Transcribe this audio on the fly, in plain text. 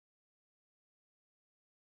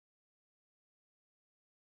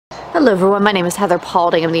Hello everyone, my name is Heather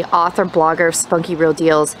Paulding. I'm the author, blogger of Spunky Real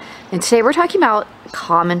Deals, and today we're talking about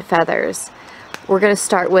common feathers. We're going to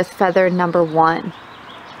start with feather number 1.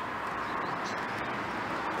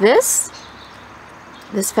 This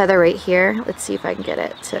feather right here, let's see if I can get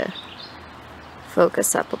it to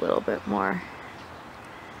focus up a little bit more,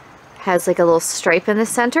 has like a little stripe in the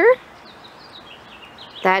center.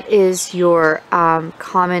 That is your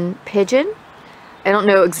common pigeon. I don't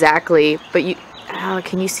know exactly, but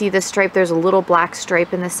can you see the stripe? There's a little black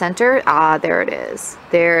stripe in the center. Ah, there it is.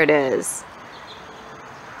 There it is.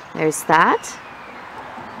 There's that.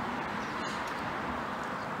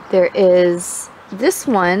 There is this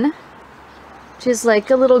one, which is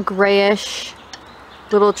like a little grayish,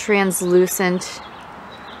 little translucent.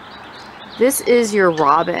 This is your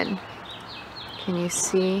robin. Can you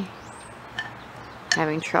see?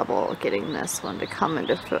 Having trouble getting this one to come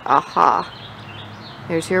into focus. Aha.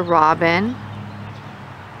 There's your robin.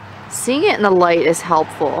 Seeing it in the light is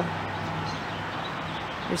helpful.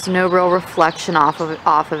 There's no real reflection off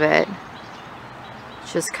of it.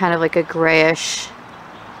 It's just kind of like a grayish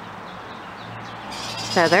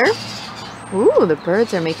feather. Ooh, the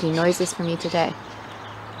birds are making noises for me today.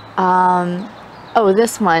 Oh,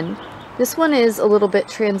 this one. This one is a little bit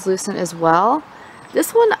translucent as well.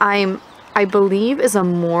 This one I believe is a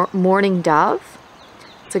mourning dove.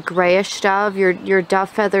 It's a grayish dove. Your dove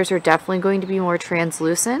feathers are definitely going to be more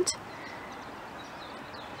translucent.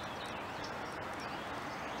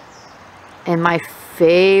 And my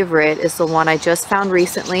favorite is the one I just found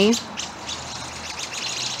recently.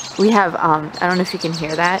 We have, I don't know if you can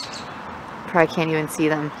hear that. Probably can't even see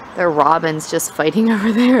them. They're robins just fighting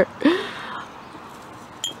over there.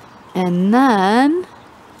 And then,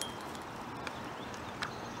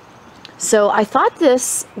 so I thought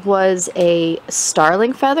this was a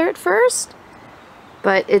starling feather at first,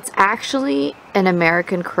 but it's actually an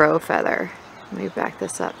American crow feather. Let me back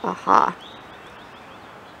this up. Aha.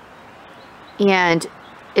 And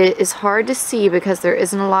it is hard to see because there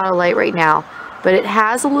isn't a lot of light right now, but it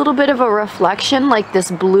has a little bit of a reflection, like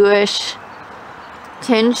this bluish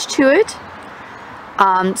tinge to it.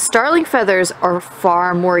 Starling feathers are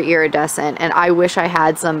far more iridescent, and I wish I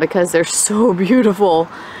had some because they're so beautiful.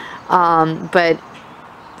 But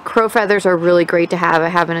crow feathers are really great to have. I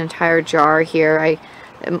have an entire jar here.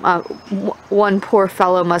 One poor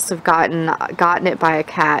fellow must have gotten it by a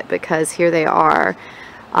cat, because here they are.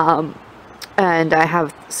 And I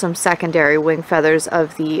have some secondary wing feathers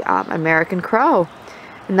of the American crow.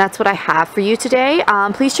 And that's what I have for you today.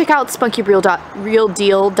 Please check out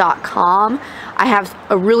spunkyrealdeal.com. I have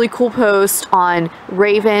a really cool post on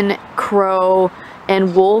raven, crow,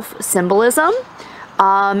 and wolf symbolism.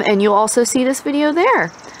 And you'll also see this video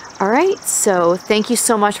there. Alright, so thank you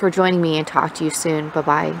so much for joining me, and talk to you soon.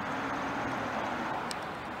 Bye-bye.